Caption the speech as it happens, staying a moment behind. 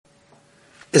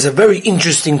is a very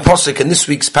interesting posuk in this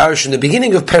week's parish in the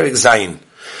beginning of Perek Zayin.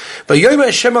 But Yomer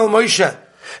Hashem al Moshe,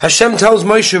 Hashem tells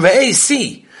Moshe, "Ve'ei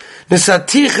si,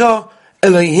 nesaticha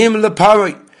Elohim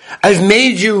leparoi." I've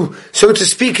made you, so to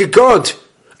speak, a god,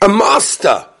 a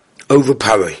master over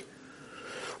Paroi.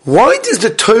 Why does the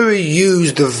Torah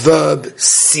use the verb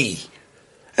see?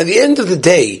 At the end of the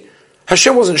day,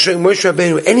 Hashem wasn't showing Moshe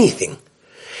Rabbeinu anything.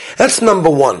 That's number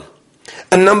one.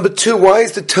 And number two, why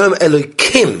is the term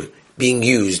Elohim being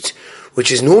used,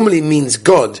 which is normally means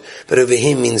God, but over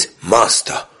here means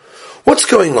master? What's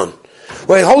going on?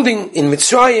 We're holding in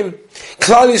Mitzrayim,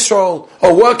 Klal Yisrael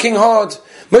are working hard.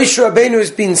 Moshe Rabbeinu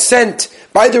has been sent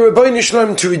by the Rabbeinu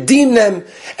Shalom to redeem them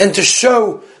and to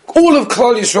show all of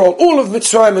Klal Yisrael, all of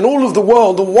Mitzrayim and all of the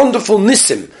world the wonderful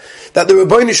Nisim that the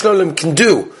Rabbeinu Shalom can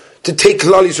do to take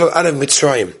Klal Yisrael out of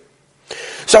Mitzrayim.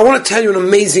 So I want to tell you an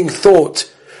amazing thought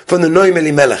from the Noam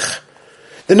Elimelech.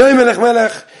 The Noam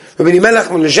Elimelech, Rabbi Elimelech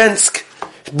Molozhensk,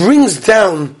 brings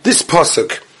down this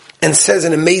pasuk and says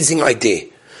an amazing idea.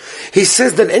 He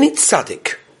says that any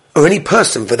tzaddik, or any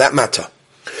person for that matter,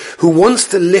 who wants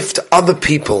to lift other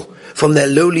people from their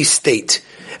lowly state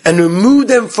and remove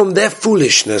them from their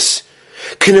foolishness,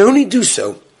 can only do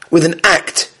so with an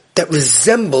act that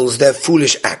resembles their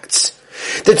foolish acts.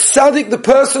 That tzaddik, the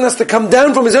person, has to come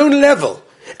down from his own level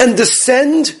and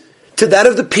descend to that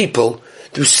of the people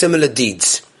through similar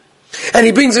deeds. And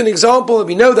he brings an example.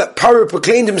 We know that Paro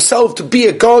proclaimed himself to be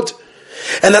a god,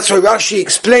 and that's why Rashi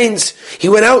explains he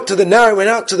went out to the Nile, went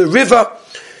out to the river,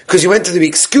 because he went to be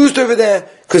excused over there,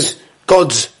 because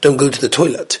gods don't go to the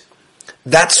toilet.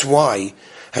 That's why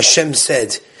Hashem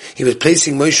said he was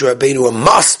placing Moshe Rabbeinu a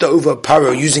master over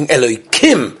Paro using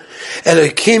Elohim.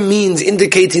 Elohim means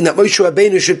indicating that Moshe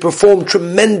Rabbeinu should perform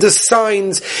tremendous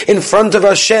signs in front of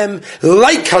Hashem,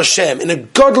 like Hashem, in a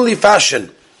godly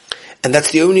fashion. And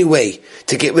that's the only way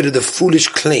to get rid of the foolish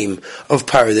claim of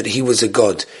Paro that he was a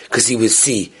god, because he would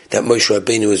see that Moshe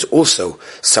Rabbeinu is also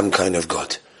some kind of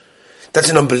god. That's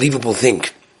an unbelievable thing.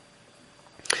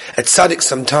 A tzaddik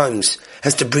sometimes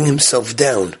has to bring himself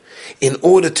down in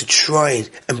order to try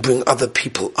and bring other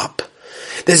people up.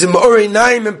 There's a Ma'orei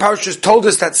Naim in Parshas told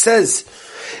us that says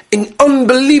an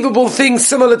unbelievable thing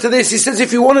similar to this. He says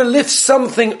if you want to lift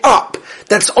something up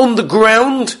that's on the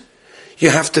ground, you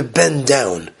have to bend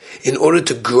down in order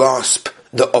to grasp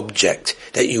the object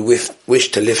that you wish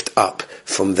to lift up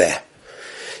from there.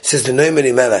 Says the Noam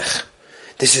Elimelech,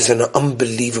 this is an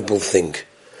unbelievable thing.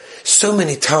 So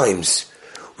many times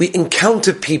we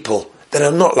encounter people that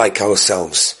are not like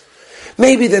ourselves.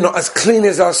 Maybe they're not as clean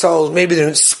as ourselves, maybe they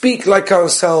don't speak like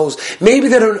ourselves, maybe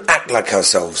they don't act like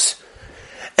ourselves.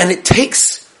 And it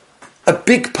takes a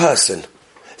big person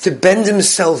to bend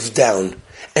himself down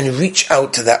and reach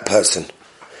out to that person.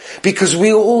 Because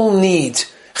we all need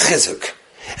Chizzuk.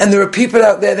 And there are people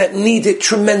out there that need it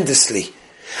tremendously.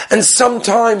 And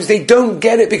sometimes they don't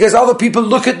get it because other people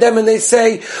look at them and they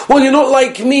say, well, you're not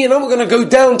like me and I'm going to go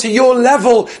down to your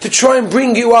level to try and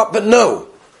bring you up. But no.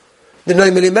 The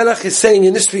Noam Elimelech is saying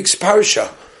in this week's parasha,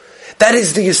 that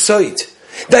is the Yesod.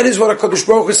 That is what HaKadosh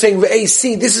Baruch Hu is saying,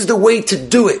 Ve'esi, this is the way to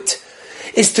do it.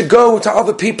 Is to go to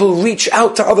other people, reach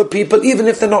out to other people, even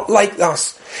if they're not like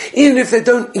us. Even if they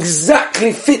don't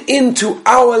exactly fit into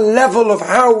our level of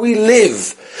how we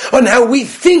live, and how we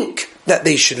think that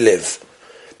they should live.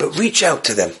 But reach out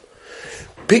to them.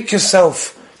 Pick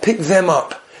yourself, pick them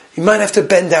up. You might have to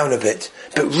bend down a bit,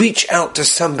 but reach out to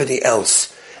somebody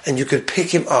else, and you could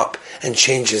pick him up and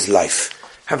change his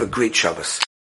life. Have a great Shabbos.